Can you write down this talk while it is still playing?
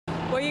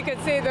you can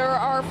see there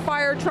are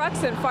fire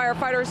trucks and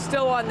firefighters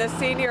still on the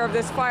scene here of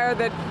this fire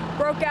that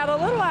broke out a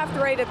little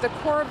after 8 at the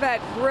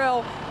Corvette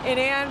Grill in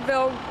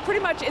Annville, pretty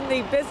much in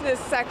the business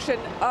section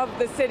of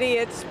the city.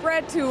 It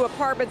spread to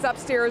apartments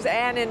upstairs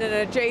and in an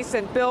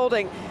adjacent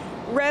building.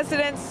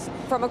 Residents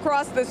from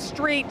across the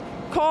street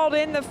called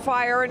in the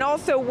fire, and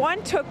also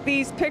one took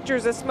these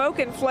pictures of smoke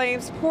and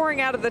flames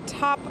pouring out of the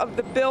top of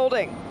the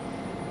building.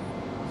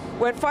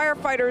 When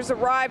firefighters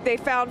arrived, they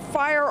found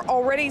fire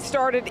already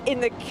started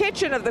in the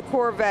kitchen of the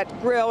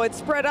Corvette Grill. It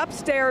spread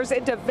upstairs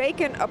into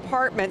vacant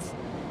apartments.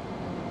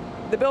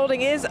 The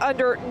building is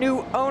under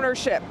new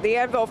ownership. The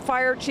Annville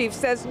fire chief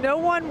says no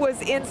one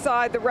was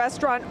inside the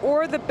restaurant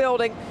or the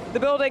building. The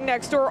building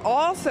next door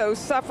also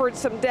suffered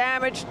some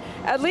damage.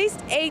 At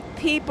least 8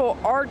 people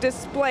are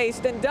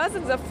displaced, and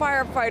dozens of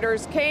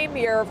firefighters came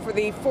here for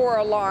the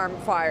 4-alarm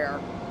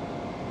fire.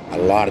 A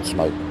lot of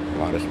smoke, a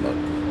lot of smoke.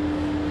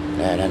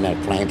 And then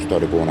the flames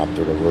started going up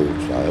to the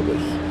roof, so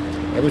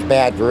it was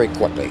bad very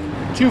quickly.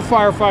 2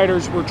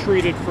 firefighters were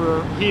treated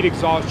for heat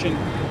exhaustion.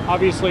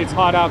 Obviously it's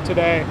hot out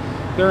today.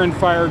 They're in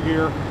fire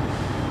gear.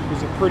 It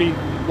was a pretty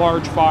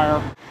large fire.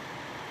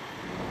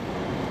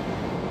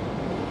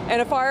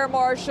 And a fire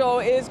marshal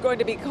is going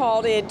to be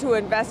called in to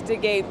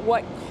investigate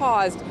what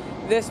caused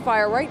this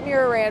fire right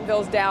near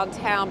Annville's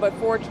downtown, but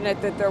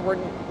fortunate that there were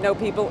no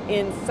people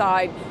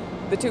inside.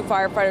 The 2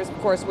 firefighters, of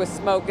course, with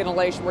smoke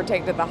inhalation were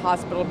taken to the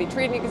hospital to be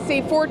treated. You can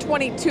see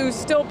 422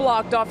 still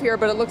blocked off here,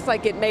 but it looks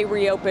like it may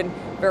reopen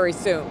very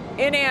soon.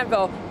 In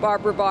Annville,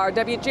 Barbara Barr,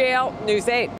 WJL News 8.